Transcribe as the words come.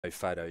No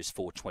photos,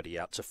 420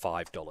 out to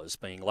 $5.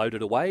 Being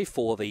loaded away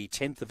for the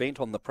 10th event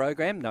on the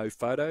program. No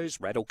photos,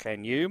 Rattle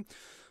Can You,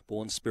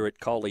 Born Spirit,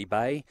 Coley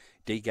Bay,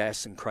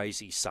 D-Gas and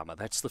Crazy Summer.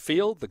 That's the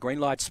field. The green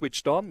light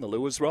switched on. The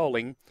lure's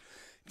rolling.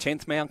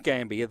 10th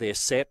Mt-Gambier, they're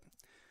set.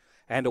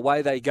 And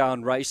away they go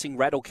and racing.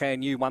 Rattle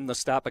Can You won the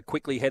start, but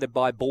quickly headed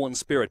by Born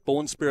Spirit.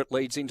 Born Spirit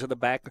leads into the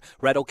back.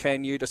 Rattle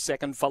Can You to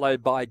second,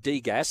 followed by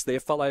D-Gas. They're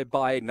followed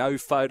by No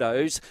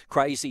Photos.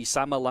 Crazy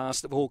Summer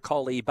last of all,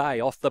 Coley Bay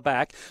off the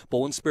back.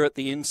 Born Spirit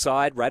the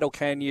inside. Rattle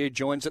Can You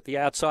joins at the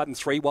outside, and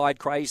three wide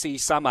Crazy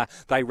Summer.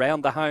 They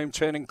round the home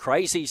turn, and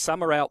Crazy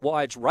Summer out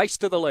wide. Race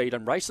to the lead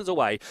and races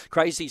away.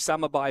 Crazy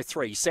Summer by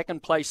 3.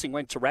 Second placing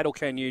went to Rattle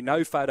Can You.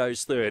 No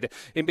Photos third.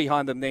 In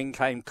behind them then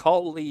came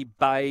Coley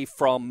Bay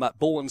from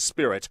Born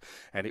Spirit.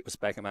 And it was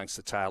back amongst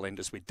the tail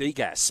enders with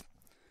D-Gas.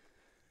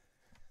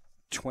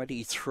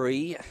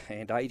 23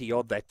 and 80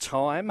 odd that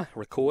time,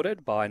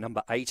 recorded by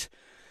number 8,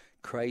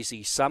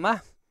 Crazy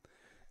Summer.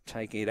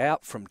 Taking it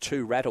out from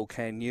 2, Rattle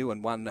Can You,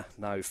 and 1,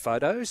 No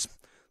Photos.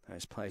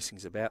 Those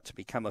placings about to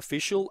become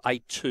official,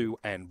 8, 2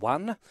 and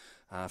 1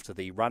 after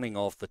the running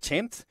of the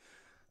 10th.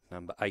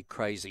 Number 8,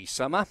 Crazy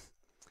Summer.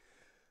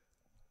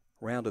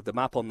 Rounded them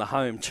up on the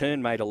home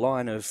turn, made a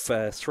line of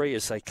 3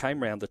 as they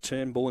came round the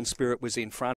turn. Born Spirit was in front.